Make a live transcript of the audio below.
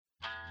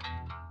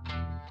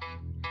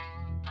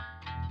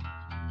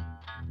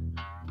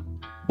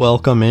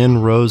Welcome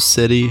in Rose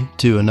City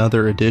to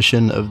another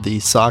edition of the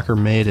Soccer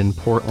Made in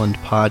Portland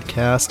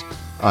podcast.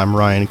 I'm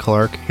Ryan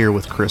Clark here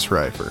with Chris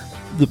Reifer.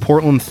 The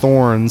Portland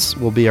Thorns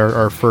will be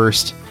our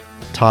first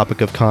topic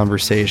of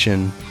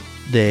conversation.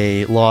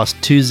 They lost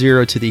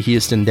 2-0 to the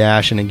Houston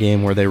Dash in a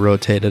game where they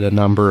rotated a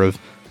number of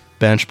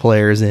bench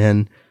players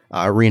in.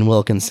 Reen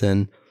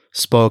Wilkinson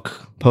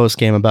spoke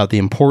post-game about the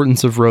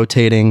importance of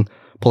rotating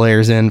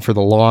players in for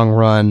the long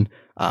run.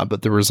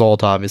 But the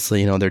result,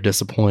 obviously, they're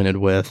disappointed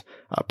with.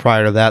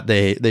 Prior to that,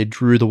 they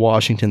drew the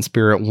Washington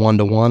Spirit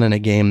 1-1 in a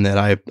game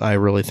that I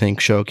really think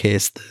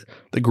showcased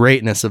the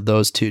greatness of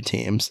those two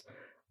teams.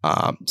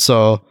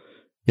 So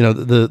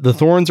the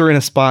Thorns are in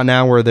a spot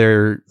now where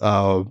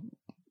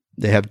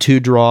they have 2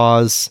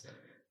 draws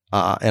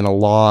and a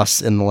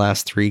loss in the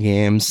last 3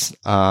 games.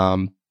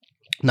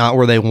 Not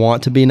where they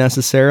want to be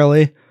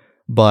necessarily,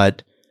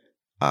 but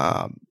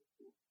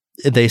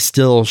they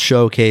still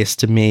showcase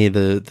to me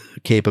the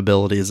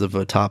capabilities of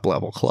a top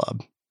level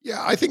club.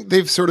 Yeah, I think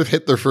they've sort of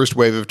hit their first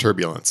wave of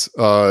turbulence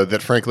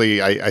that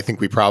frankly, I think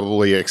we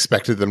probably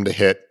expected them to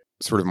hit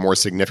sort of more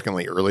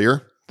significantly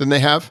earlier than they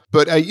have.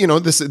 But,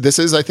 this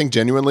is, I think,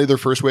 genuinely their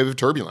first wave of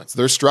turbulence.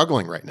 They're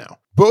struggling right now,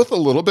 both a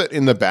little bit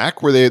in the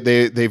back where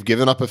they've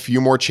given up a few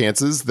more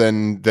chances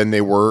than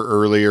they were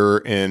earlier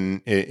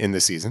in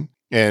the season.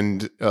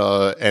 And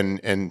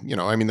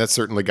that's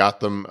certainly got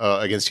them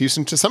against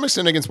Houston, to some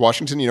extent against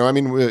Washington.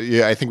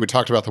 I think we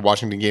talked about the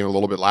Washington game a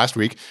little bit last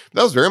week.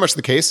 That was very much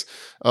the case.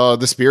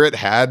 The Spirit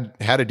had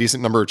a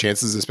decent number of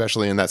chances,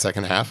 especially in that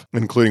second half,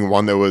 including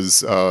one that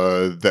was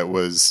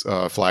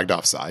flagged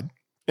offside.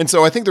 And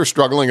so I think they're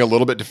struggling a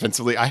little bit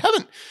defensively. I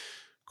haven't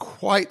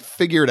quite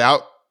figured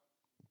out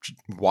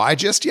why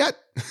just yet.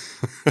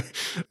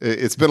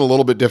 It's been a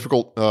little bit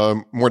difficult,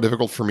 more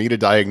difficult for me to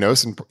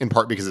diagnose, in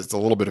part because it's a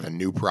little bit of a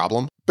new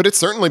problem. But it's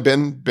certainly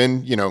been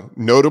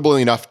notable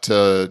enough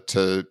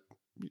to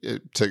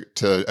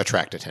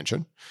attract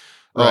attention.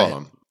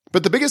 Right.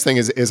 But the biggest thing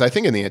is I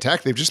think in the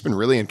attack they've just been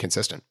really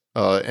inconsistent.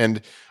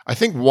 And I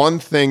think one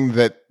thing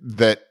that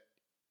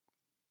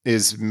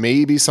is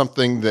maybe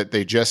something that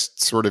they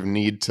just sort of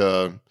need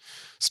to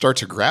start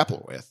to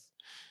grapple with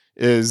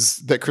is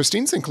that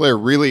Christine Sinclair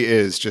really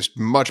is just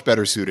much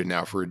better suited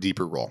now for a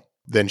deeper role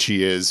than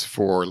she is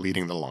for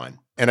leading the line.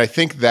 And I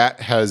think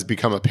that has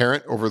become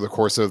apparent over the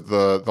course of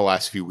the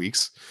last few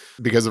weeks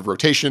because of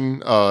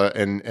rotation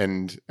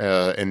and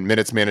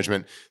minutes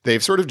management.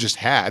 They've sort of just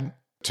had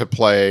to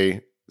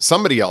play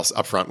somebody else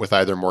up front with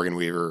either Morgan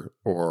Weaver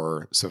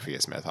or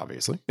Sophia Smith,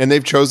 obviously. And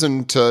they've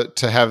chosen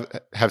to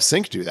have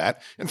Sink do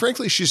that. And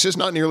frankly, she's just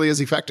not nearly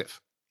as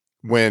effective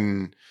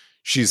when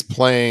she's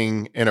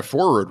playing in a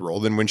forward role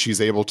than when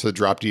she's able to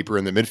drop deeper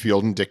in the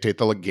midfield and dictate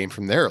the game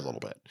from there a little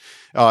bit.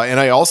 And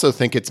I also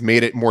think it's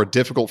made it more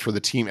difficult for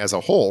the team as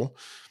a whole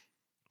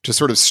to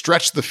sort of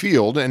stretch the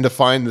field and to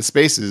find the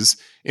spaces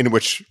in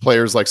which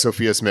players like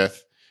Sophia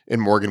Smith and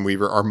Morgan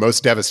Weaver are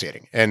most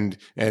devastating. And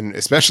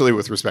especially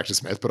with respect to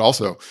Smith, but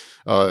also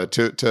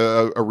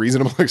to a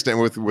reasonable extent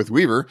with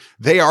Weaver,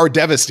 they are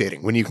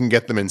devastating when you can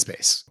get them in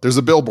space. There's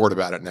a billboard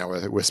about it now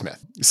with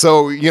Smith.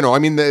 So,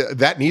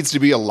 that needs to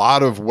be a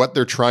lot of what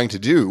they're trying to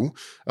do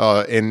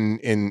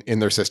in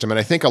their system. And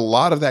I think a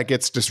lot of that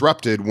gets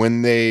disrupted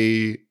when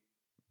they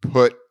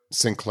put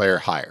Sinclair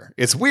higher.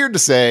 It's weird to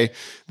say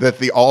that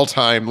the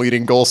all-time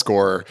leading goal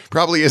scorer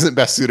probably isn't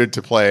best suited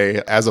to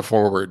play as a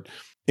forward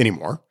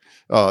anymore.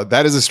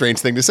 That is a strange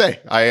thing to say.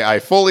 I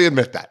fully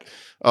admit that.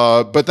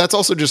 But that's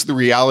also just the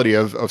reality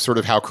of sort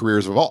of how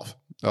careers evolve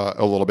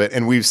a little bit.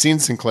 And we've seen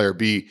Sinclair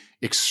be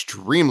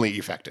extremely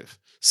effective.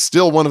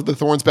 Still one of the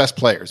Thorns' best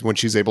players when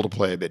she's able to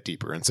play a bit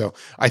deeper. And so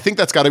I think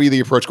that's got to be the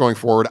approach going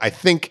forward. I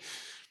think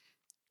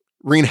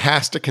Reen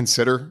has to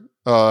consider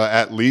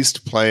at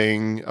least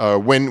playing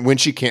when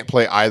she can't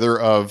play either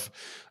of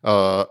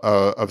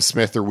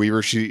Smith or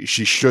Weaver. She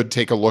should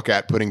take a look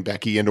at putting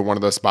Becky into one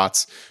of those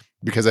spots,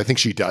 because I think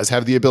she does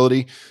have the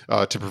ability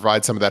to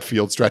provide some of that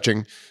field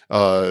stretching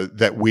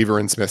that Weaver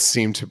and Smith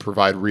seem to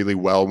provide really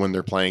well when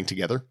they're playing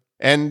together.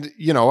 And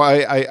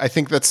I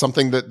think that's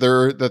something that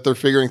they're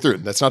figuring through.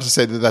 That's not to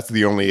say that that's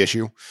the only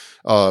issue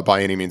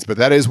by any means, but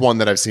that is one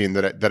that I've seen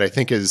that I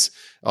think is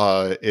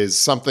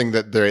something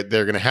that they're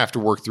going to have to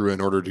work through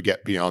in order to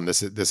get beyond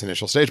this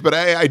initial stage. But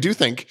I do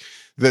think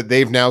that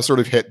they've now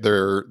sort of hit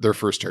their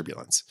first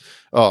turbulence,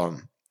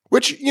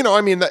 which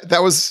that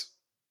was.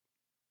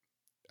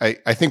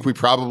 I think we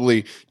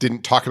probably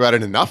didn't talk about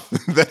it enough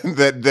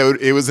that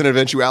it was an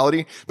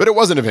eventuality, but it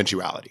was an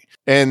eventuality.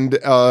 And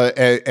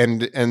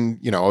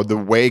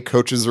the way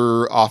coaches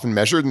are often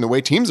measured and the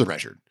way teams are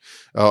measured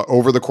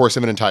over the course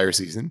of an entire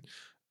season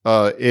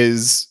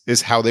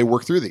is how they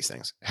work through these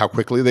things, how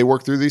quickly they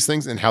work through these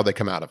things, and how they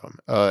come out of them.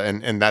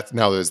 And that's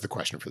now is the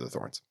question for the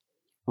Thorns.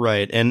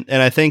 Right. And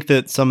I think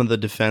that some of the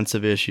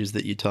defensive issues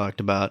that you talked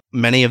about,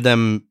 many of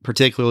them,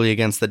 particularly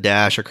against the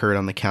Dash, occurred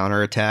on the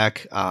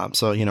counterattack.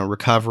 So,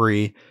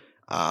 recovery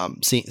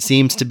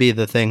seems to be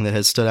the thing that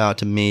has stood out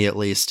to me, at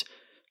least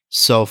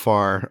so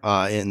far,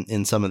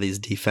 in some of these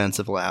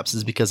defensive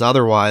lapses, because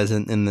otherwise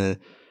in the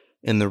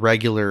in the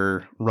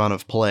regular run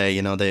of play,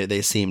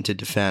 they seem to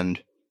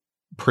defend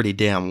pretty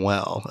damn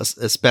well,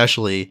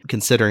 especially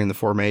considering the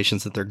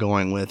formations that they're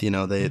going with.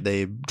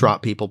 They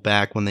drop people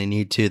back when they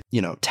need to.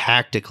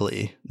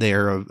 Tactically, they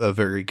are a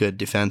very good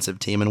defensive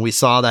team. And we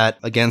saw that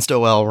against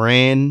OL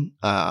Reign,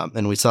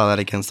 and we saw that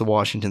against the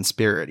Washington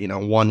Spirit.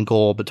 One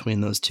goal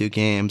between those two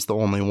games, the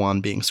only one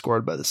being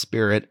scored by the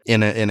Spirit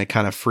in a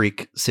kind of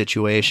freak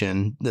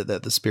situation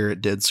that the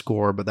Spirit did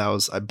score, but that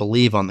was, I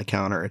believe, on the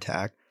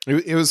counterattack.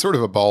 It was sort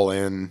of a ball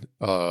in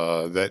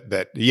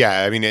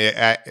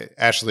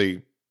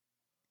Ashley,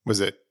 was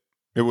it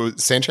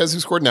was Sanchez who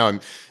scored? Now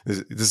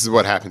this is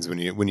what happens when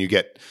you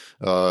get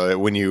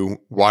when you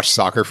watch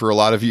soccer for a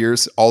lot of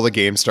years, all the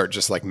games start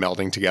just like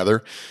melding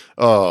together.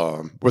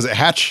 Was it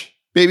Hatch?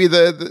 Maybe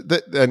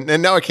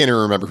and now I can't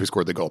even remember who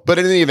scored the goal. But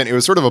in any event, it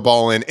was sort of a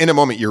ball in a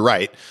moment, you're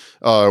right,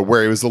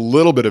 where it was a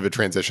little bit of a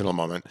transitional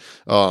moment.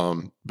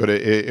 But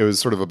it was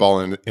sort of a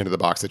ball into the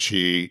box that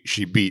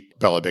she beat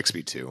Bella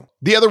Bixby to.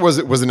 The other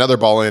was another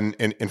ball in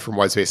from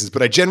wide spaces,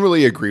 but I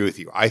generally agree with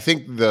you. I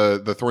think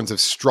the Thorns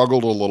have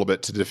struggled a little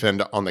bit to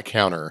defend on the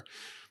counter.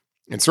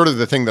 And sort of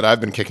the thing that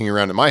I've been kicking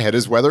around in my head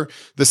is whether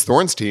this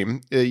Thorns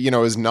team,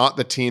 is not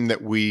the team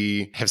that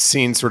we have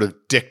seen sort of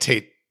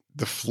dictate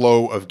the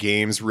flow of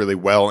games really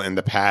well in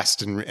the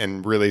past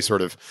and really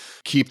sort of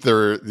keep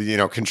their,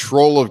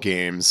 control of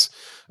games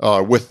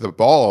with the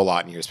ball a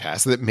lot in years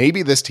past, that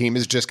maybe this team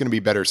is just going to be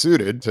better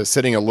suited to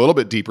sitting a little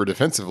bit deeper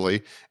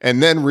defensively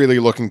and then really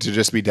looking to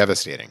just be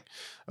devastating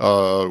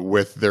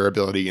with their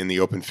ability in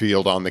the open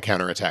field on the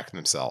counterattack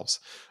themselves.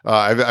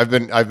 I've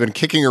been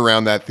kicking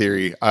around that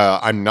theory.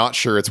 I'm not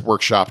sure it's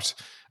workshopped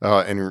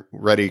and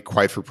ready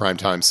quite for prime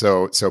time.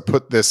 So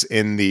put this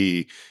in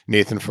the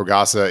Nathan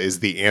Fogasa is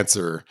the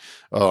answer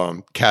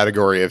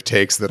category of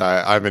takes that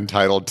I'm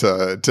entitled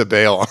to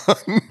bail on.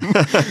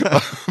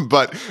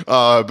 But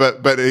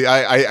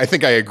I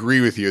think I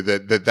agree with you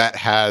that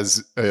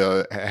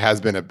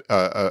has been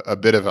a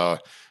bit of a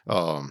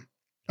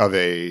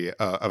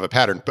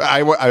pattern. But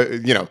I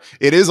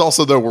it is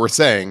also though worth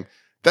saying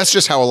that's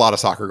just how a lot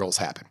of soccer goals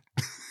happen.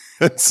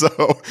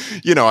 So,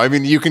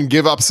 you can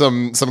give up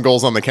some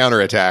goals on the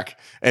counterattack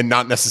and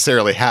not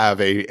necessarily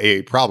have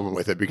a problem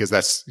with it because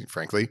that's,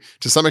 frankly,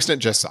 to some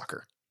extent, just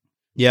soccer.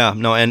 Yeah,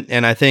 no,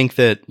 and I think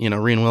that,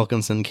 Reen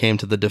Wilkinson came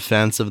to the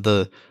defense of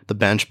the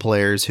bench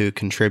players who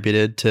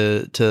contributed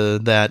to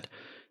that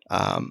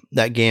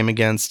that game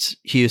against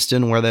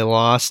Houston where they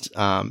lost.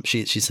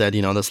 She said,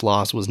 this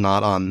loss was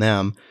not on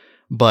them.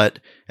 But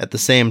at the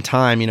same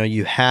time,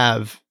 you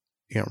have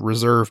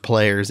reserve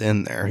players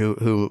in there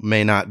who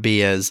may not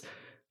be as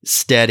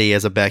steady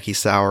as a Becky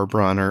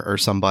Sauerbrunn or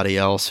somebody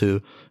else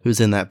who's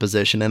in that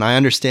position. And I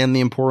understand the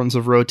importance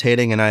of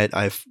rotating, and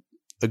I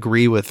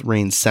agree with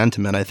Reen's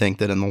sentiment. I think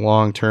that in the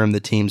long term,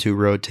 the teams who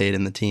rotate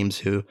and the teams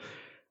who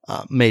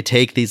may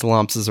take these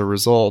lumps as a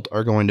result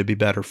are going to be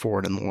better for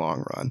it in the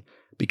long run,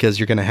 because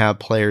you're going to have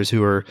players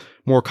who are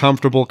more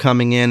comfortable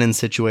coming in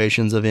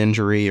situations of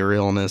injury or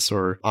illness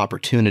or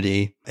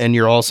opportunity. And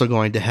you're also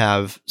going to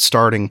have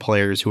starting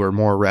players who are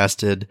more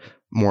rested,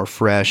 more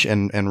fresh,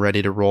 and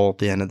ready to roll at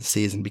the end of the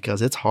season,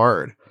 because it's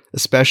hard,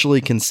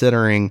 especially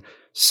considering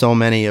so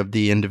many of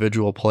the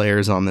individual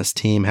players on this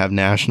team have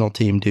national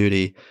team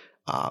duty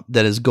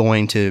that is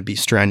going to be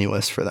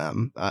strenuous for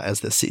them as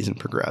this season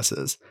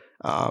progresses.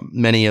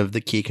 Many of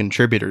the key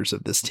contributors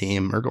of this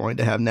team are going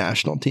to have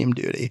national team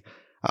duty.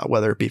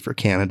 Whether it be for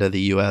Canada, the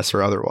US,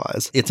 or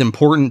otherwise. It's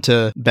important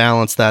to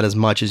balance that as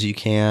much as you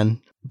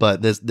can,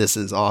 but this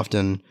is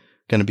often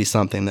going to be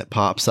something that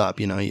pops up.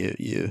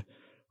 You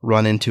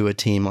run into a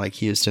team like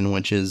Houston,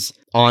 which is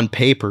on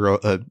paper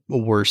a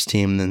worse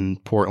team than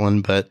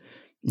Portland, but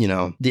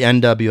the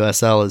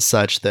NWSL is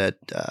such that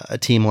a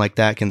team like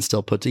that can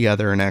still put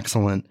together an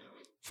excellent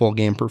full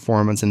game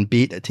performance and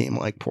beat a team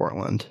like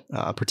Portland,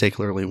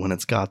 particularly when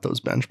it's got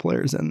those bench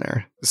players in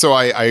there. So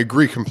I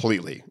agree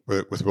completely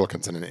with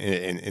Wilkinson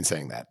in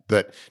saying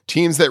that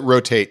teams that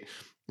rotate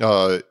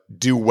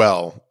do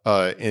well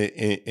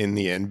in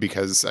the end,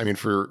 because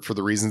for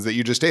the reasons that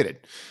you just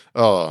stated,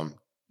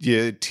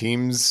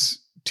 teams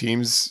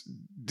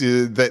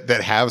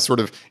that have sort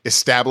of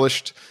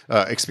established,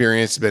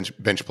 experienced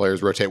bench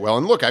players rotate well.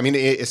 And look,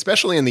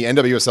 especially in the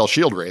NWSL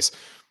Shield race,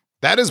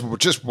 that is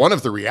just one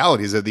of the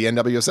realities of the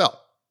NWSL,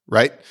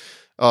 right?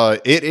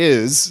 It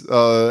is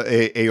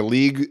a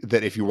league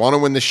that if you want to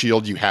win the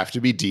Shield, you have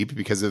to be deep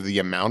because of the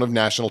amount of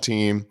national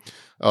team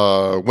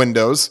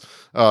windows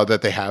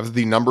that they have,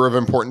 the number of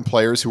important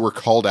players who were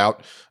called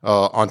out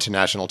onto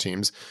national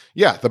teams.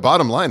 Yeah, the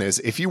bottom line is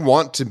if you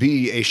want to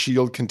be a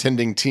Shield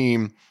contending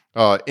team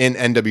in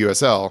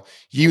NWSL,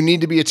 you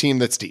need to be a team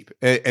that's deep.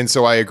 And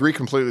so I agree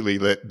completely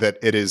that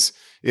it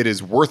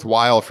is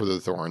worthwhile for the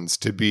Thorns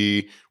to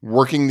be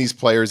working these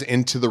players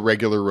into the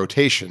regular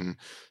rotation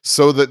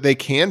so that they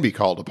can be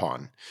called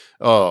upon.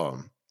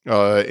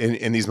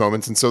 in these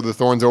moments. And so the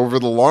Thorns, over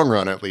the long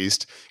run at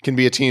least, can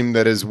be a team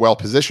that is well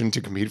positioned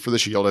to compete for the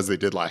Shield, as they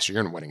did last year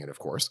and winning it, of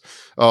course,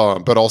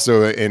 but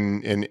also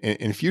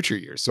in future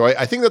years. So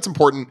I think that's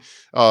important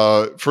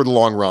for the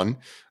long run.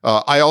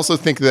 I also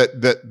think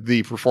that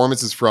the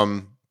performances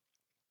from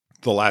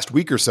the last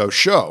week or so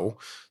show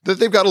that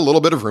they've got a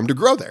little bit of room to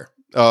grow there.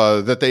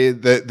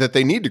 That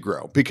they need to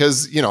grow,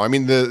 because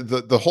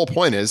the whole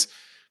point is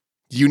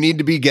you need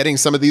to be getting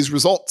some of these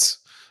results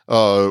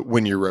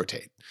when you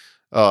rotate.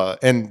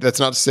 And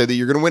that's not to say that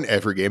you're going to win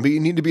every game, but you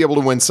need to be able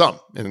to win some,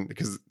 and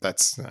because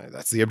that's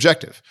the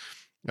objective.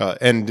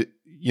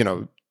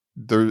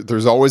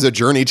 There's always a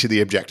journey to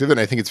the objective, and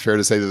I think it's fair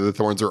to say that the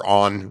Thorns are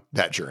on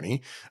that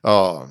journey.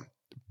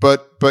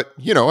 But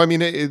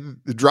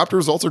the dropped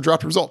results are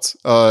dropped results,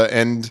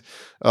 and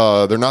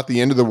they're not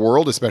the end of the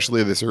world,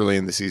 especially this early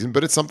in the season.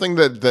 But it's something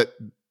that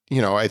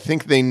I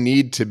think they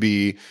need to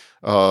be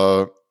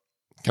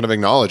kind of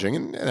acknowledging,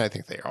 and I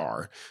think they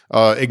are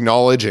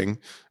acknowledging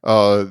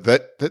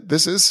that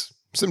this is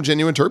some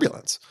genuine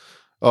turbulence.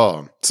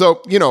 I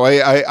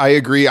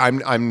agree.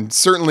 I'm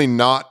certainly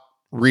not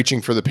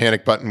reaching for the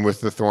panic button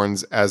with the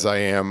Thorns as I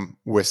am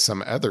with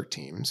some other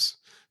teams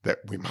that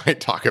we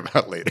might talk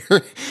about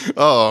later.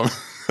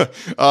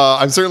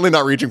 I'm certainly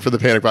not reaching for the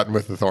panic button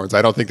with the Thorns.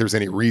 I don't think there's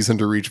any reason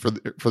to reach for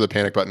the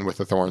panic button with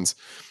the Thorns.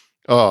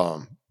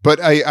 But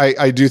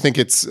I do think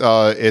it's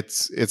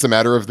a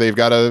matter of they've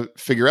got to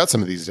figure out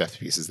some of these depth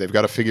pieces. They've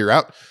got to figure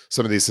out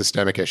some of these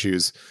systemic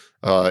issues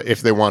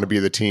if they want to be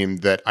the team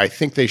that I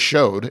think they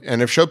showed,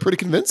 and have showed pretty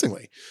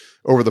convincingly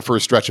over the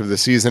first stretch of the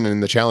season in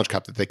the Challenge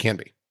Cup, that they can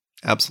be.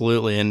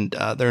 Absolutely. And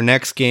their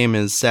next game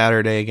is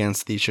Saturday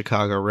against the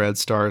Chicago Red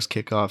Stars,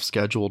 kickoff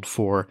scheduled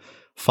for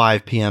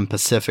 5 p.m.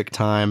 Pacific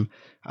time.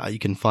 You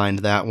can find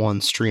that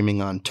one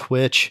streaming on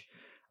Twitch.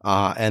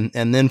 And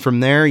then from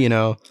there,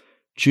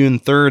 June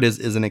 3rd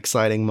is an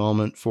exciting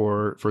moment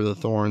for the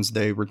Thorns.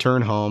 They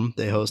return home.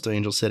 They host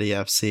Angel City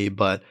FC,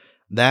 but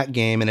that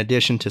game, in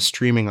addition to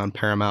streaming on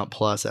Paramount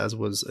Plus, as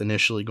was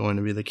initially going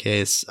to be the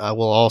case,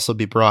 will also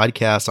be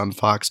broadcast on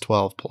Fox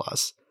 12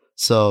 Plus.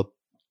 So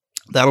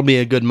that'll be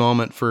a good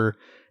moment for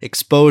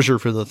exposure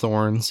for the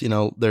Thorns.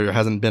 There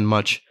hasn't been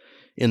much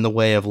in the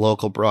way of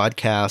local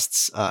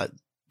broadcasts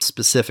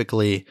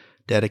specifically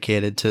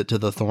dedicated to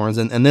the Thorns.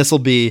 And this will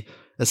be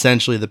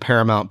essentially the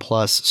Paramount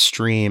Plus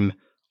stream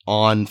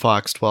on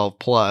Fox 12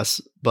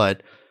 Plus.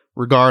 But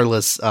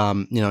regardless,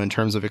 in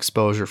terms of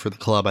exposure for the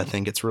club, I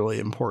think it's really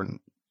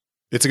important.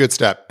 It's a good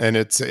step, and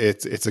it's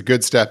a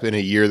good step in a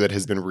year that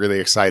has been really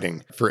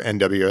exciting for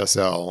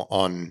NWSL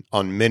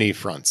on many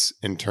fronts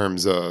in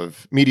terms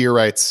of media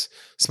rights,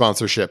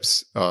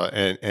 sponsorships,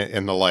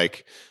 and the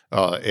like.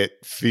 It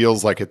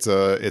feels like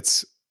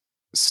it's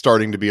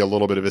starting to be a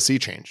little bit of a sea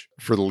change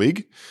for the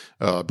league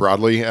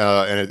broadly,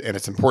 and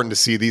it's important to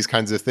see these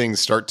kinds of things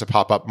start to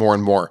pop up more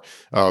and more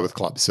with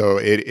clubs. So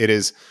it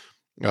is.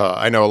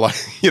 I know a lot,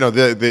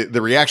 the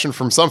reaction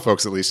from some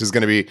folks at least is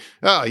going to be,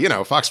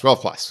 Fox 12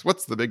 Plus,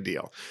 what's the big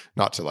deal?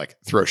 Not to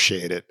throw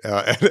shade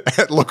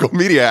at local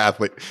media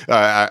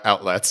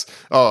outlets.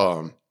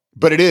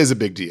 But it is a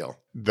big deal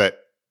that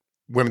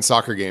women's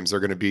soccer games are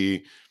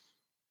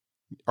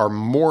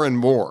more and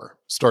more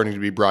starting to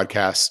be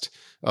broadcast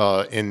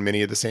in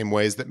many of the same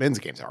ways that men's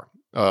games are.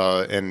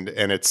 And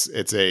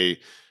it's a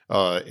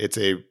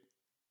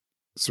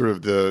sort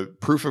of the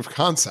proof of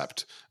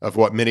concept of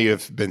what many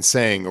have been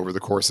saying over the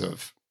course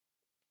of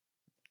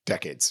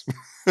decades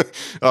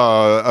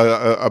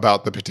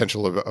about the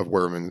potential of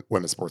where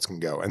women's sports can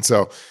go. And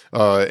so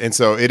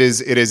it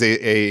is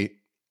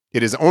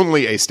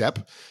only a step,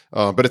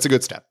 but it's a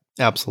good step.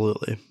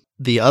 Absolutely.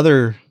 The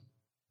other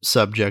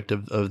subject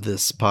of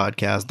this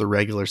podcast, the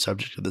regular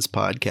subject of this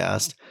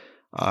podcast,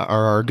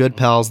 are our good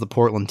pals, the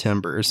Portland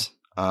Timbers,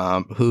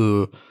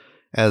 who,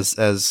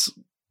 as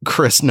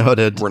Chris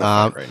noted, we're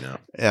not right now.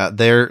 Yeah,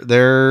 they're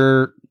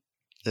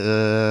in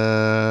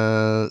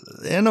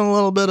a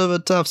little bit of a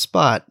tough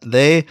spot.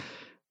 They're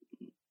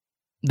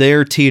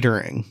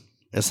teetering,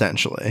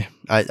 essentially.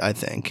 I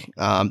think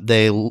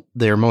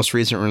their most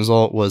recent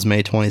result was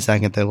May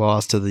 22nd. They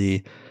lost to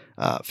the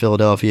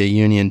Philadelphia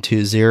Union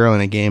 2-0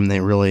 in a game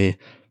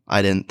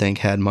I didn't think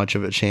had much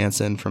of a chance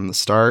in from the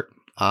start.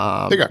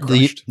 They got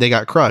crushed. They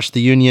got crushed.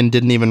 The Union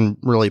didn't even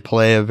really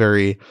play a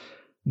very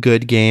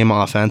good game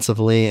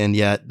offensively, and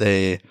yet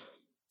they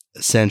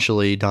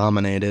essentially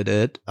dominated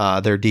it.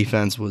 Their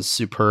defense was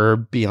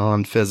superb,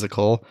 beyond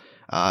physical.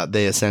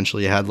 They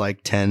essentially had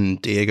 10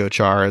 Diego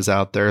Charas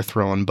out there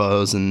throwing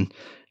bows and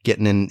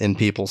getting in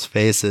people's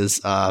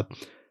faces.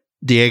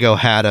 Diego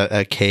had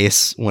a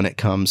case when it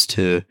comes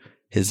to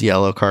his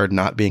yellow card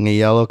not being a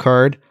yellow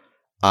card,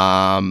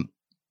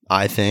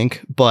 I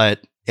think,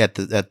 but at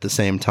the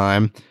same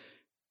time,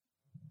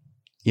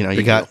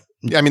 you got.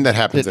 Yeah, I mean, that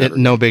happens.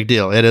 No big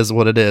deal. It is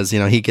what it is.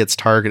 He gets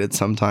targeted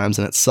sometimes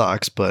and it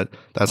sucks, but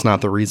that's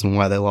not the reason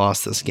why they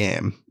lost this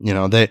game.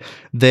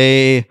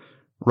 They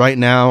right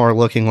now are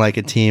looking like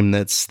a team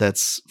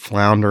that's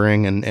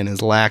floundering and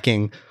is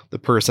lacking the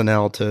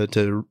personnel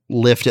to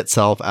lift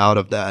itself out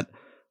of that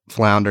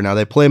flounder. Now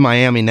they play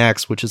Miami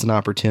next, which is an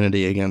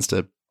opportunity against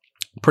a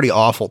pretty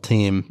awful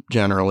team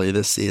generally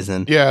this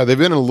season. Yeah, they've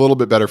been in a little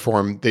bit better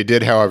form. They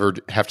did, however,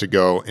 have to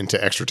go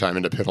into extra time,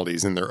 into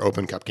penalties in their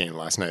Open Cup game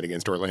last night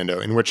against Orlando,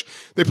 in which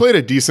they played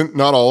a decent,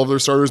 not all of their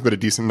starters, but a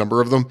decent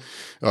number of them,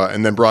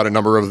 and then brought a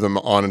number of them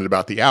on at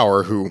about the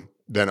hour, who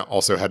then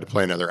also had to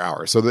play another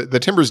hour. So the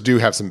Timbers do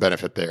have some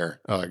benefit there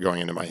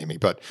going into Miami.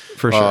 But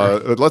for sure,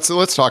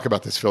 let's talk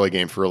about this Philly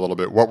game for a little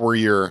bit. What were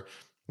your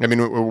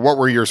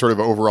sort of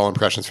overall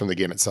impressions from the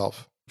game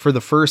itself? For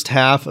the first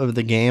half of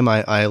the game,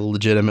 I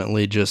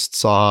legitimately just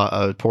saw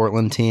a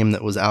Portland team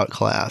that was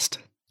outclassed.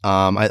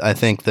 I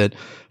think that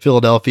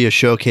Philadelphia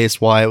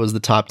showcased why it was the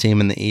top team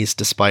in the East,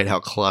 despite how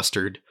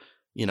clustered,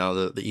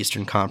 the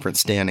Eastern Conference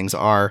standings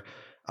are,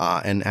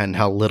 and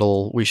how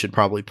little we should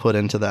probably put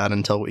into that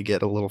until we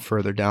get a little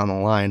further down the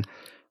line.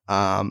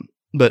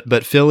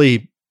 But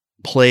Philly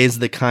plays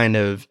the kind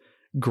of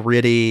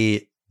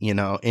gritty,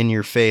 in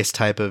your face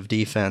type of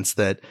defense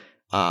that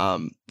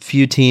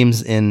few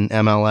teams in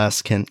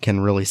MLS can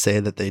really say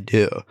that they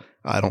do.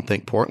 I don't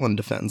think Portland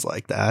defends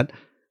like that.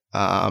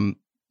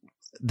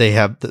 They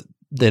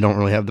don't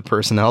really have the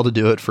personnel to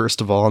do it, first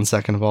of all, and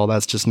second of all,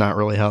 that's just not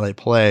really how they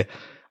play.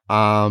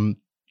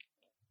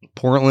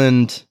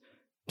 Portland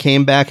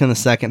came back in the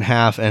second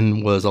half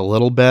and was a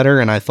little better,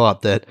 and I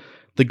thought that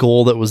the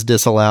goal that was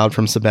disallowed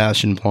from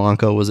Sebastian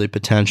Blanco was a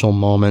potential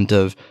moment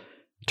of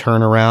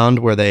turnaround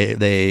where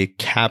they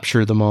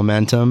capture the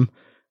momentum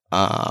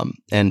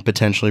and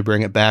potentially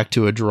bring it back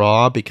to a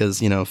draw, because,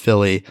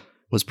 Philly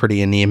was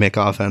pretty anemic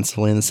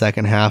offensively in the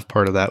second half.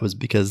 Part of that was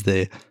because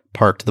they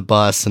parked the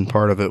bus, and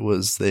part of it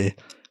was they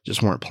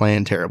just weren't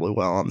playing terribly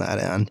well on that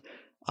end.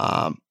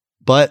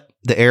 But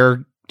the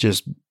air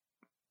just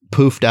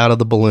poofed out of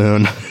the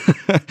balloon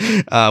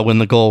when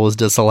the goal was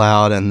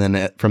disallowed. And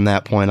then from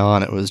that point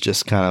on, it was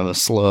just kind of a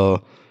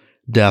slow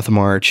death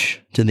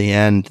march to the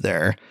end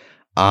there.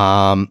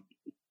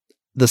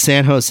 The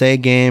San Jose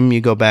game,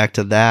 you go back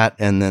to that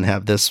and then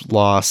have this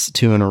loss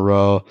 2 in a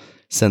row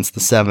since the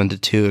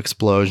 7-2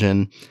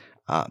 explosion.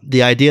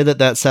 The idea that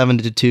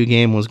 7-2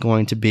 game was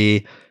going to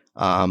be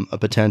a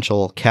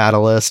potential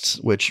catalyst,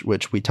 which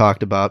we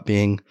talked about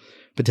being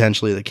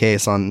potentially the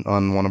case on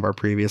one of our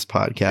previous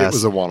podcasts. It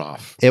was a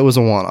one-off. It was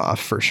a one-off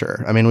for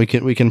sure. I mean, we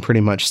can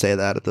pretty much say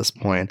that at this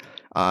point.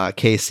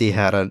 KC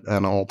had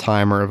an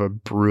all-timer of a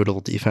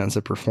brutal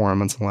defensive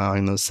performance,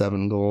 allowing those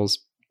 7 goals.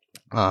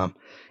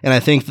 And I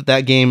think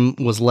that game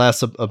was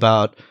less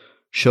about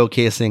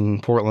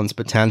showcasing Portland's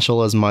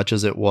potential as much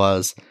as it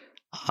was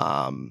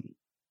a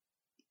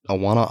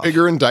one-off.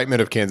 Bigger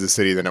indictment of Kansas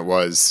City than it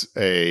was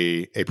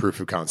a proof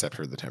of concept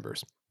for the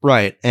Timbers.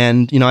 Right.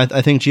 And,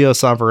 I think Gio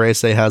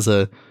Savarese has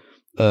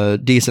a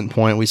decent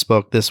point. We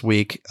spoke this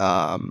week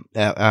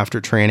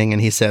after training,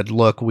 and he said,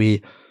 look,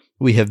 we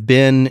have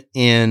been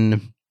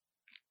in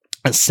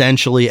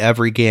essentially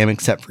every game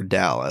except for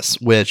Dallas,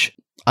 which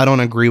I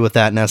don't agree with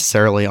that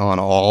necessarily on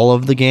all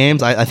of the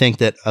games. I think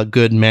that a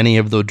good many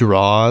of the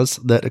draws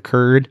that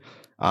occurred,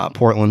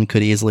 Portland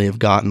could easily have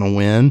gotten a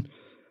win,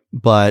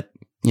 but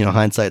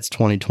hindsight's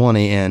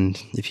 20/20,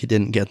 and if you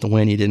didn't get the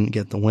win, you didn't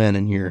get the win,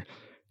 and you're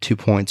 2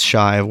 points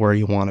shy of where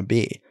you want to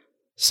be.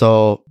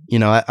 So,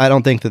 I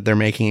don't think that they're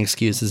making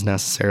excuses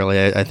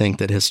necessarily. I think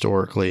that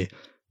historically,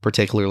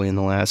 particularly in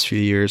the last few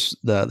years,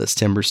 this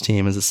Timbers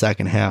team is a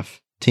second half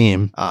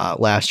team.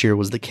 Last year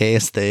was the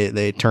case.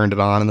 They turned it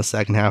on in the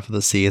second half of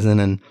the season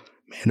and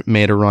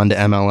made a run to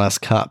MLS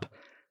Cup.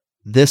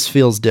 This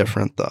feels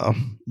different, though.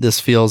 This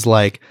feels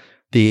like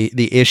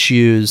the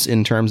issues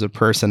in terms of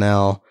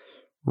personnel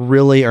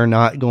really are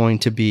not going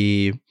to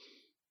be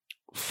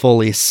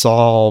fully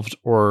solved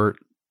or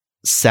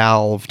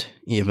salved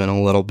even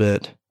a little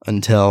bit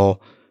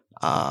until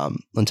a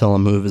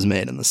move is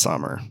made in the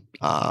summer.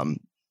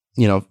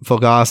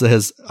 Fogasa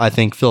has, I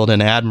think, filled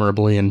in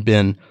admirably and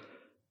been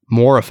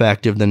more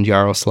effective than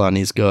Jaroslav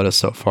Niezgoda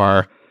so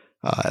far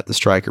at the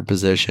striker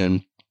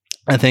position.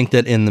 I think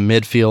that in the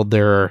midfield,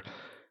 there are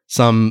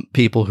some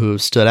people who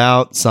have stood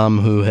out, some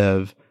who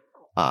have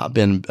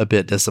been a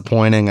bit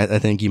disappointing. I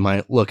think you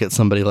might look at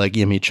somebody like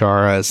Yimi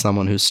Chara as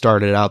someone who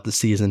started out the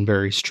season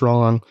very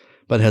strong,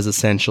 but has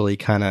essentially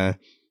kind of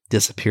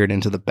disappeared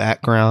into the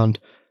background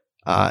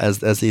as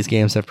these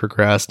games have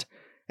progressed.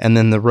 And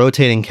then the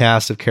rotating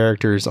cast of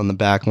characters on the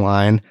back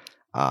line,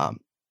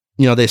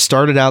 they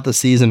started out the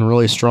season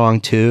really strong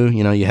too.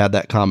 You had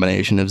that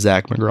combination of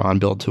Zach McGraw and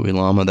Bill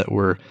Tuiloma that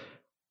were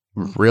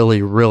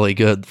really, really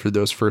good for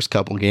those first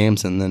couple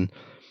games. And then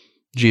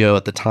Gio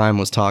at the time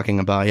was talking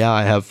about,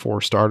 I have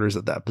 4 starters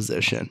at that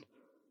position.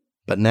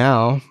 But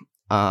now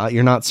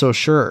you're not so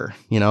sure.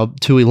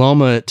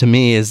 Tuiloma to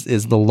me is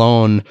the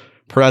lone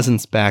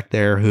presence back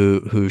there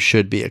who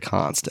should be a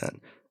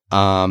constant.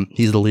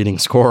 He's the leading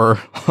scorer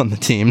on the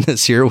team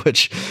this year,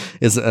 which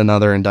is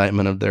another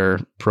indictment of their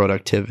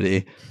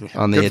productivity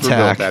on the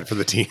attack. Bill, bad for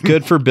the team.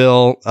 Good for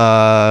Bill.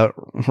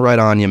 Right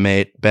on you,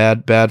 mate.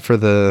 Bad for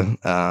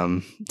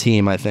the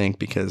team, I think,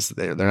 because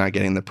they're not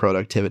getting the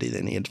productivity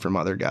they need from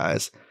other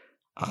guys.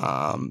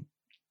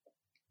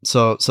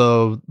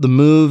 So the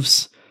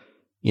moves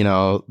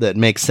that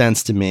makes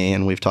sense to me,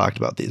 and we've talked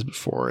about these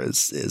before,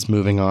 is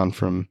moving on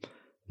from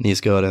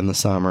Niezgoda in the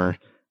summer,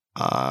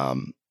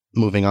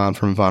 moving on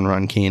from Van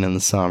Rankin in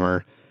the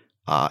summer,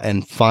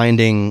 and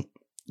finding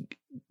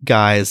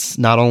guys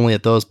not only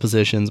at those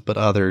positions but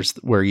others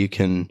where you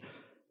can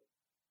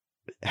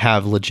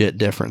have legit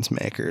difference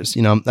makers.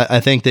 I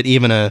think that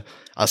even a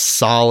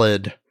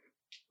solid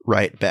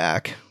right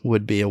back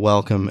would be a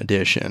welcome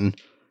addition.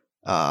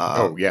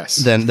 Yes.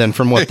 Than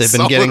from what they've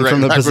been getting from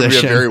the position.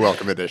 Would be a very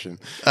welcome addition.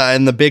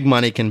 And the big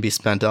money can be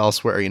spent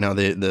elsewhere.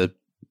 The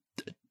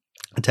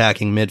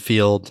attacking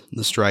midfield,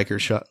 the striker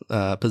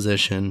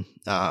position.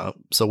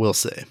 So we'll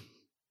see.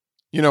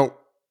 So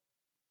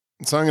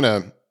I'm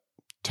going to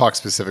talk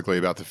specifically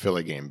about the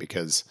Philly game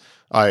because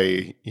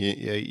I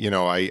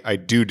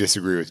do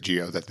disagree with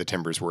Gio that the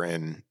Timbers were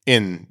in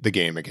the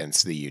game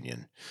against the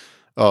Union.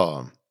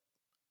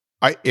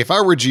 If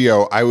I were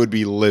Gio, I would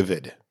be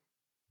livid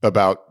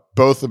about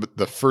both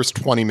the first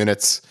 20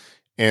 minutes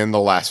and the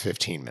last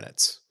 15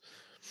 minutes.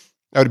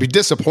 I would be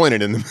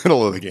disappointed in the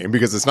middle of the game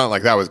because it's not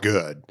like that was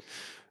good.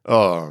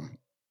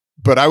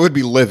 But I would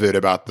be livid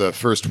about the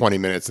first 20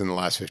 minutes and the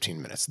last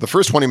 15 minutes. The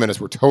first 20 minutes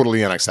were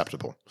totally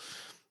unacceptable.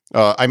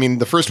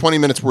 The first 20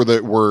 minutes were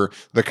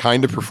the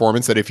kind of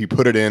performance that if you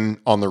put it in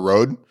on the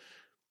road,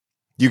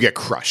 you get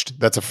crushed.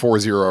 That's a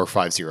 4-0 or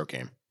 5-0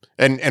 game.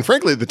 And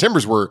frankly, the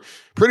Timbers were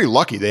pretty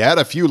lucky. They had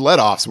a few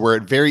let-offs where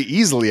it very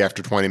easily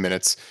after 20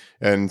 minutes,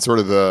 and sort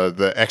of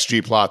the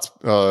XG plots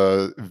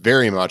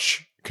very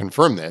much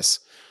confirm this,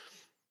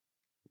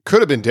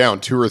 could have been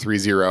down 2 or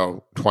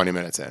 3-0 20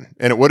 minutes in,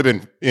 and it would have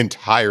been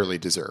entirely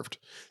deserved.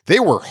 They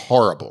were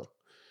horrible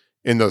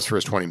in those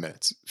first 20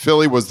 minutes.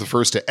 Philly was the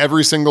first to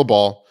every single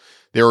ball.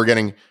 They were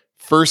winning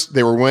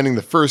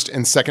the first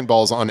and second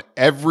balls on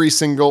every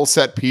single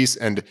set piece,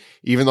 and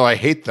even though I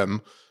hate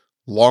them,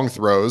 long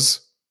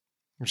throws,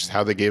 which is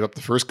how they gave up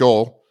the first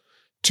goal,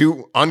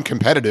 2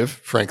 uncompetitive,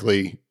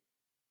 frankly,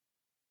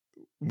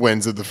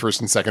 wins of the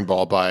first and second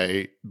ball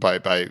by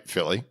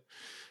Philly,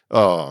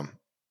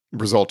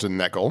 resulted in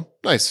that goal.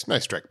 Nice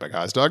strike by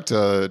Gazdag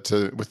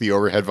to with the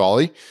overhead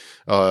volley,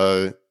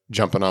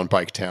 jumping on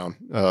Bike Town.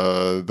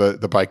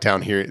 The Bike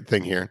Town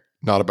thing here,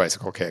 not a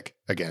bicycle kick.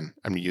 Again,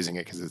 I'm using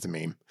it because it's a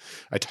meme.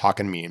 I talk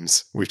in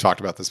memes. We've talked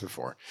about this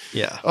before.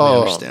 Yeah, I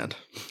understand.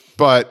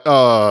 But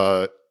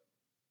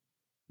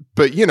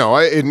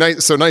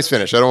nice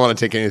finish. I don't want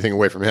to take anything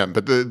away from him,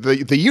 but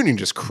the Union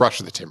just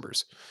crushed the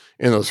Timbers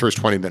in those first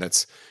 20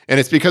 minutes. And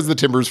it's because the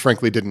Timbers,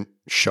 frankly, didn't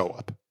show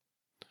up.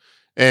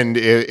 And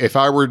if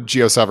I were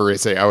Gio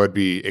Savarese, I would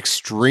be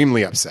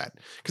extremely upset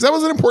because that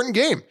was an important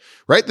game,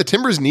 right? The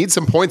Timbers need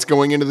some points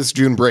going into this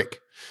June break.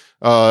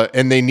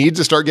 And they need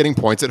to start getting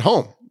points at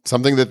home,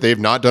 something that they've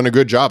not done a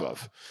good job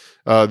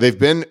of. They've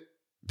been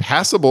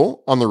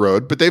passable on the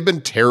road, but they've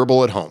been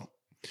terrible at home.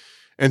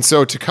 And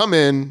so to come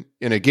in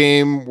a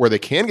game where they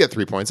can get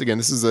 3 points, again,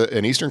 this is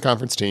an Eastern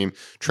Conference team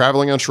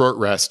traveling on short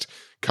rest,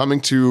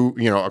 coming to,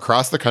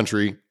 across the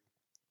country.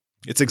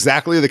 It's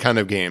exactly the kind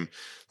of game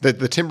that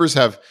the Timbers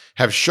have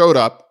showed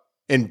up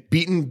and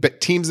beaten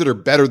teams that are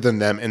better than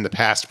them in the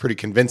past pretty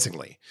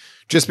convincingly,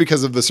 just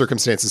because of the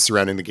circumstances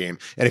surrounding the game.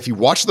 And if you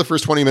watch the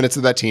first 20 minutes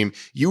of that team,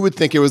 you would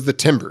think it was the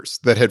Timbers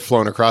that had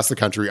flown across the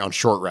country on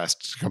short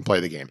rest to come play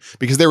the game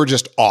because they were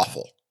just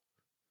awful.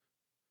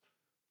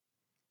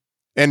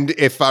 And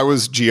if I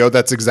was Gio,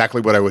 that's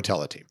exactly what I would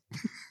tell a team,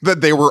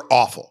 that they were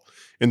awful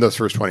in those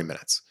first 20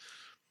 minutes.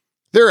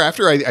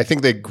 Thereafter, I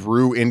think they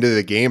grew into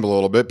the game a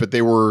little bit, but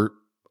they were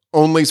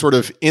only sort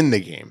of in the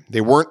game.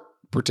 They weren't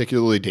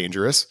particularly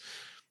dangerous.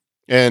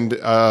 And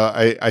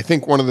I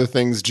think one of the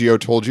things Gio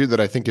told you that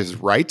I think is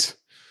right,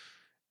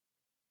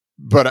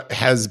 but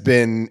has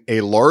been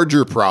a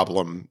larger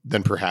problem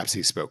than perhaps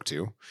he spoke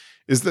to,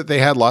 is that they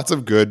had lots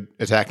of good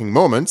attacking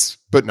moments,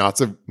 but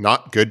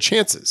not good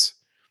chances.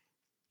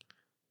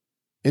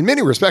 In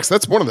many respects,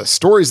 that's one of the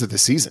stories of the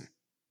season.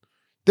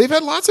 They've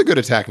had lots of good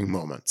attacking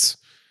moments.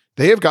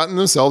 They have gotten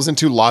themselves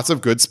into lots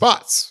of good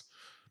spots.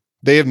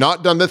 They have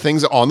not done the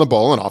things on the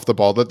ball and off the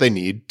ball that they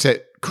need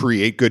to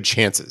create good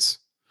chances,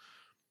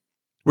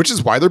 which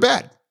is why they're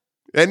bad.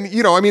 And,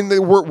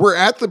 we're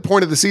at the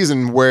point of the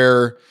season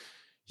where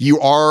you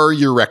are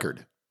your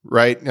record,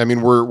 right? I mean,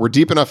 we're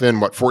deep enough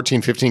in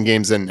 14, 15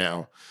 games in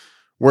now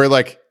where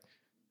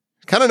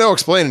kind of no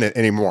explaining it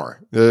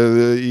anymore.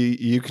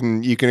 You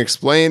can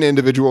explain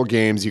individual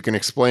games. You can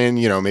explain,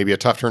 maybe a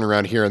tough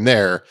turnaround here and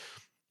there,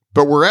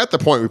 but we're at the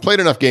point, we played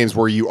enough games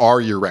where you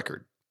are your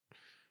record.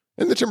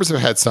 And the Timbers have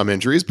had some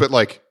injuries, but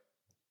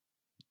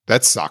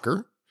that's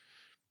soccer.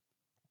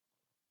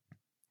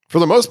 For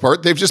the most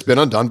part, they've just been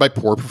undone by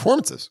poor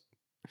performances.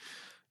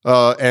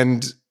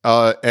 And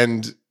I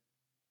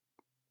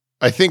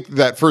think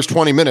that first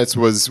 20 minutes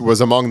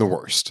was among the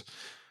worst.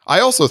 I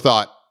also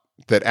thought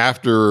that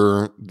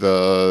after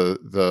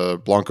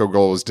the Blanco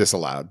goal was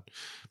disallowed,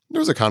 there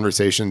was a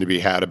conversation to be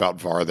had about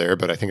VAR there,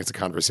 but I think it's a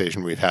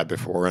conversation we've had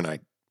before, and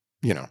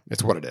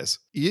it's what it is.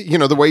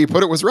 The way you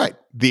put it was right.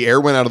 The air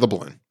went out of the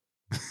balloon.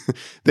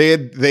 They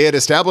had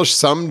established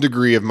some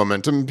degree of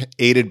momentum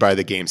aided by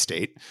the game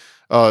state.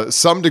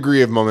 some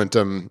degree of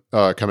momentum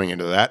coming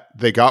into that.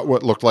 They got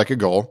what looked like a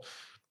goal.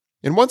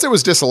 And once it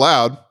was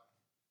disallowed, all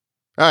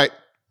right,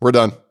 we're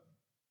done.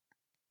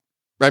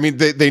 I mean,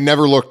 they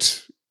never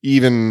looked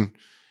even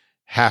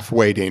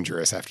halfway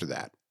dangerous after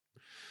that.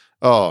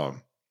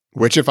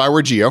 Which if I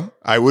were Gio,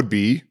 I would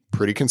be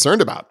pretty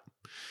concerned about.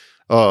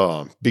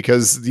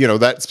 Because,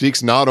 that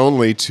speaks not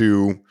only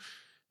to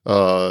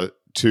sort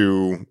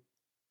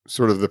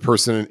of the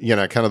person,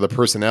 kind of the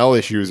personnel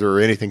issues or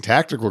anything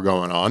tactical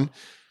going on.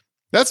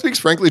 That speaks,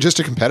 frankly, just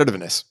to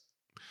competitiveness.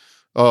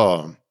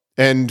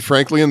 And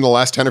frankly, in the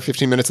last 10 or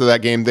 15 minutes of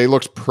that game, they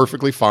looked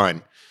perfectly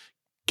fine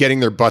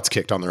getting their butts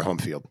kicked on their home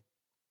field.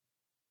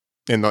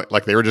 And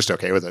they were just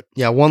okay with it.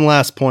 Yeah, one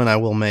last point I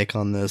will make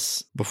on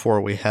this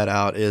before we head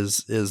out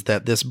is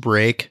that this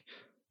break,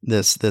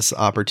 this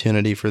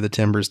opportunity for the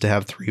Timbers to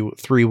have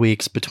three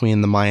weeks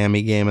between the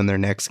Miami game and their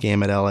next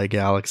game at LA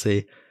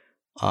Galaxy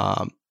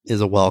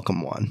is a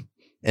welcome one.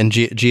 And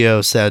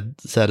Gio said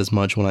as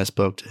much when I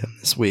spoke to him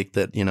this week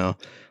that,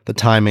 the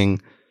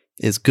timing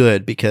is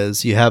good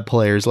because you have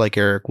players like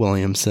Eric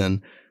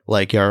Williamson,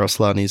 like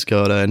Jaroslav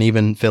Niezgoda, and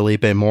even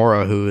Felipe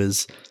Mora, who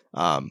is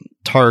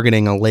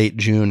targeting a late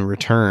June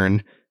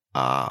return.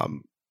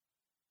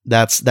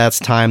 That's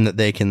time that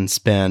they can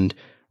spend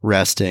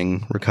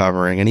resting,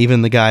 recovering, and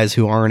even the guys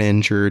who aren't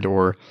injured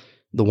or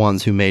the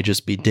ones who may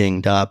just be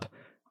dinged up.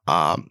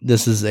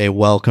 This is a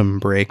welcome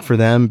break for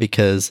them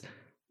because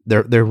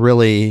they're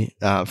really,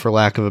 for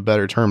lack of a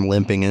better term,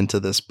 limping into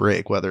this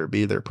break, whether it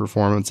be their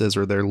performances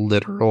or their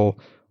literal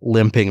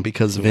limping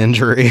because of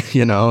injury,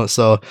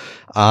 So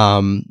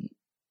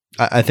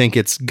I think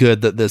it's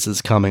good that this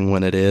is coming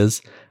when it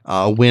is.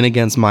 A win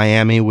against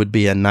Miami would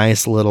be a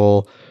nice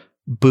little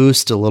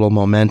boost, a little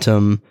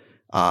momentum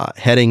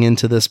heading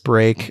into this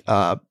break,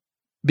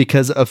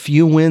 because a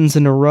few wins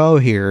in a row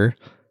here,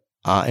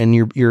 and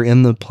you're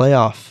in the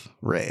playoff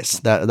race.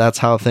 That's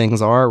how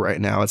things are right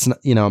now. It's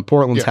not,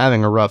 Portland's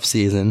having a rough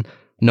season,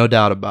 no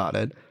doubt about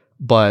it.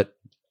 But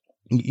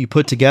you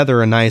put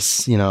together a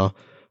nice,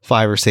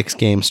 5 or 6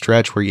 game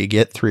stretch where you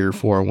get 3 or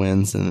 4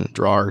 wins and a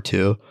draw or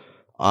 2.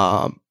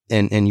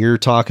 And you're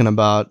talking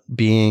about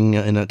being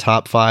in a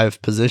top 5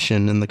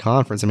 position in the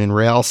conference. I mean,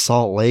 Real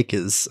Salt Lake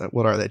is,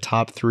 what are they,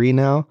 top 3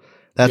 now?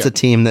 That's a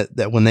team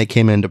that when they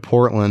came into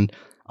Portland,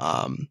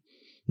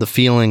 the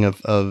feeling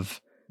of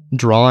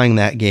drawing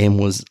that game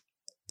was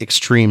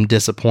extreme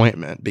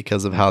disappointment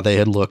because of how they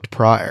had looked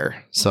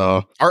prior.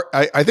 So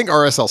I think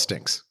RSL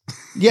stinks.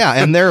 Yeah,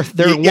 and they're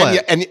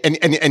what?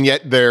 And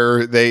yet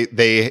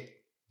they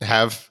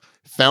have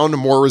found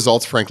more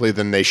results, frankly,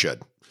 than they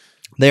should.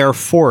 They are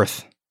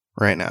 4th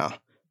right now,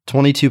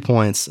 22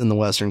 points in the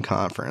Western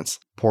Conference.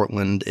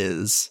 Portland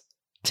is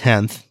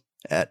 10th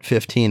at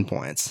 15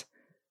 points.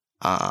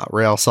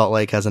 Real Salt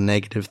Lake has a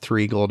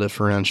 -3 goal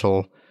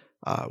differential,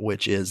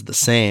 which is the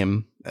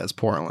same as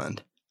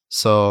Portland.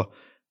 So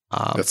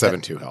that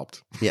 7-2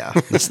 helped. Yeah,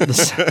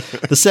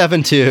 the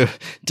 7-2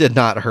 did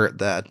not hurt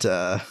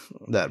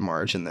that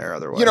margin there.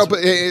 Otherwise,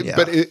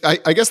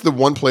 I guess the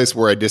one place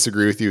where I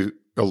disagree with you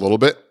a little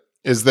bit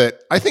is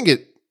that I think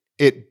it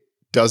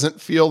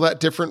doesn't feel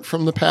that different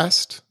from the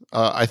past.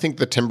 I think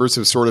the Timbers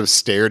have sort of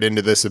stared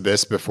into this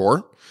abyss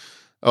before,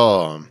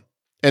 and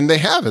they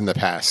have in the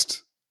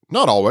past.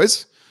 Not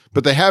always,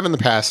 but they have in the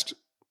past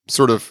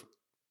sort of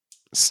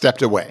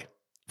stepped away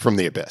from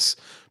the abyss.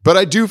 But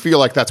I do feel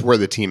like that's where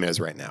the team is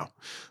right now.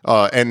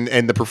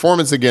 And the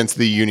performance against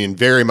the Union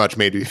very much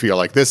made me feel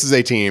like this is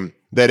a team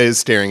that is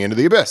staring into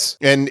the abyss.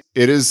 And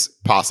it is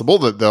possible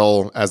that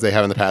they'll, as they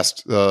have in the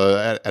past,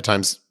 at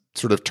times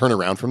sort of turn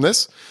around from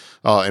this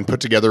and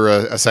put together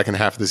a second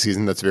half of the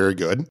season that's very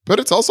good. But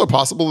it's also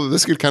possible that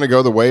this could kind of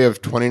go the way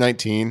of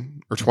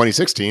 2019 or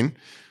 2016,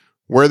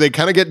 where they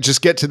kind of get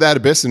to that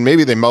abyss and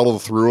maybe they muddle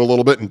through a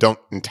little bit and don't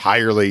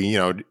entirely,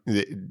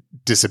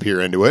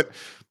 disappear into it.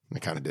 They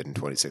kind of did in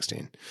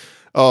 2016.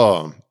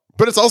 But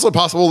it's also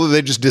possible that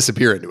they just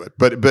disappear into it.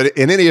 But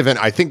in any event,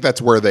 I think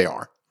that's where they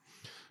are.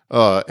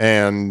 I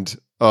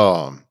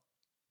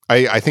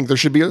think there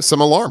should be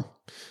some alarm.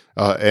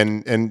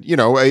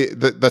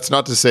 That's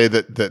not to say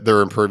that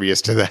they're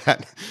impervious to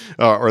that,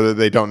 or that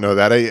they don't know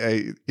that.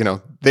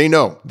 They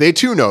know. They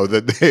too know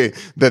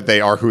that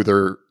they are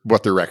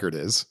what their record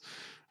is.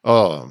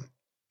 But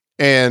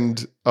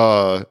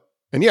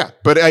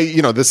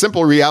the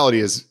simple reality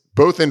is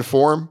both in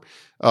form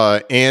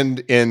and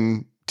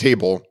in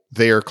table,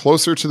 they are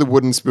closer to the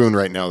wooden spoon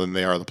right now than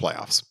they are the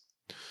playoffs.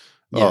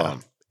 Yeah.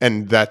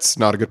 And that's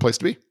not a good place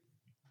to be.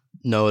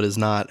 No, it is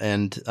not.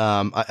 And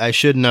I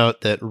should note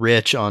that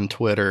Rich on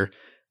Twitter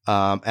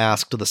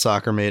asked the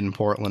Soccer Made in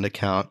Portland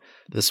account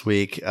this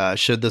week,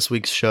 should this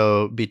week's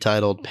show be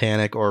titled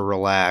Panic or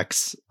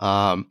Relax?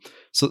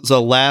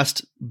 So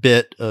last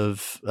bit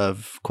of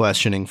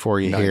questioning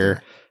for you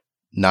here.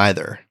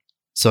 Neither.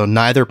 So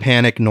neither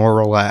panic nor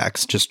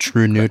relax, just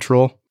true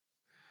neutral.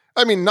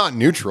 I mean, not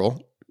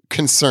neutral,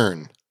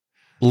 concern.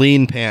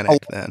 Lean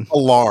panic then.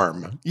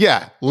 Alarm.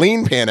 Yeah,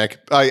 lean panic.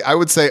 I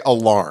would say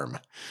alarm.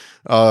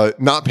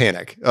 not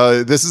panic.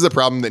 This is a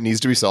problem that needs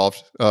to be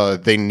solved.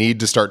 They need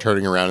to start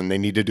turning around, and they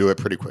need to do it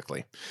pretty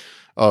quickly.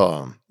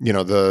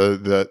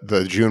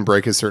 The June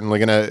break is certainly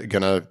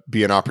gonna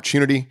be an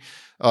opportunity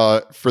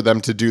for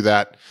them to do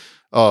that.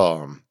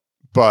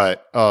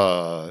 But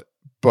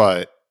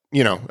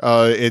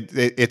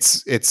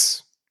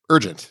it's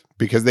urgent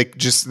because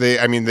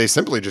they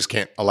simply just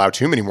can't allow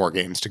too many more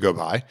games to go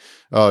by.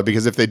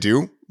 Because if they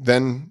do,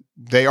 then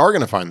they are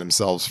going to find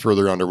themselves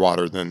further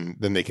underwater than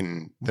they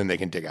can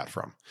dig out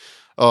from.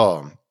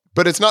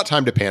 But it's not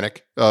time to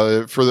panic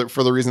for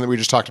the reason that we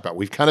just talked about.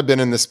 We've kind of been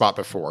in this spot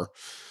before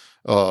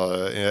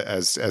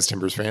as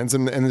Timbers fans,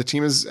 and the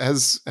team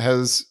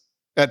has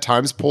at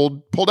times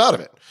pulled out of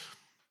it.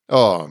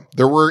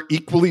 There were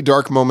equally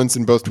dark moments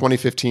in both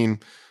 2015,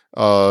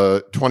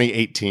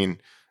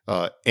 2018,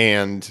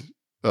 and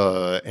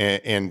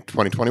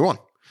 2021.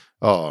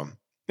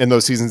 And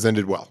those seasons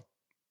ended well.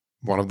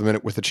 One of them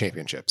with a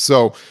championship.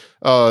 So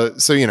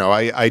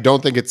I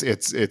don't think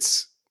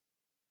it's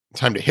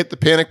time to hit the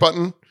panic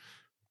button,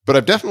 but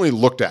I've definitely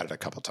looked at it a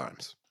couple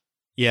times.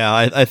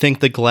 Yeah, I think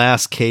the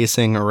glass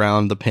casing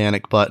around the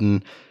panic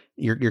button,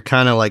 you're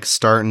kind of like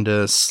starting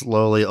to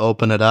slowly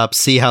open it up,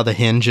 see how the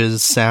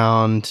hinges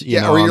sound.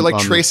 Or you're like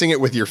tracing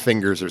it with your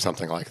fingers or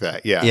something like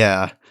that.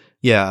 Yeah.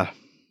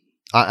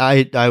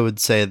 I would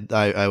say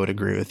I would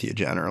agree with you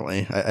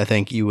generally. I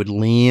think you would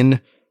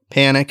lean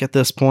panic at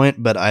this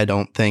point, but I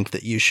don't think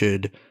that you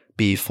should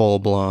be full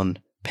blown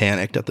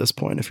panicked at this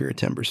point if you're a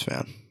Timbers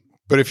fan.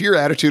 But if your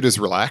attitude is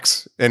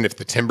relax, and if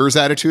the Timbers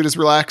attitude is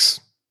relax,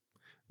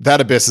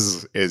 that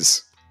abyss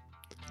is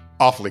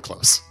awfully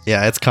close.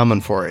 Yeah, it's coming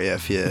for you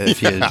if you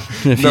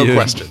no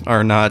question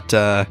are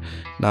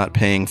not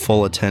paying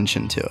full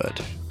attention to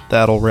it.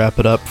 That'll wrap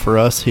it up for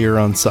us here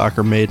on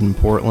Soccer Made in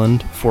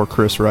Portland. For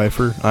Chris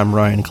Reifer, I'm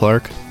Ryan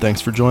Clark.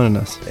 Thanks for joining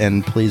us.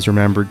 And please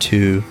remember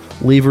to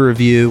leave a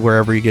review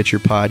wherever you get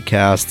your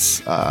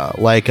podcasts.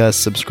 Like us,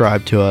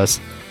 subscribe to us.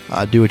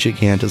 Do what you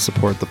can to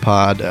support the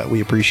pod.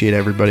 We appreciate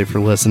everybody for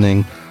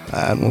listening,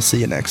 and we'll see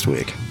you next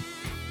week.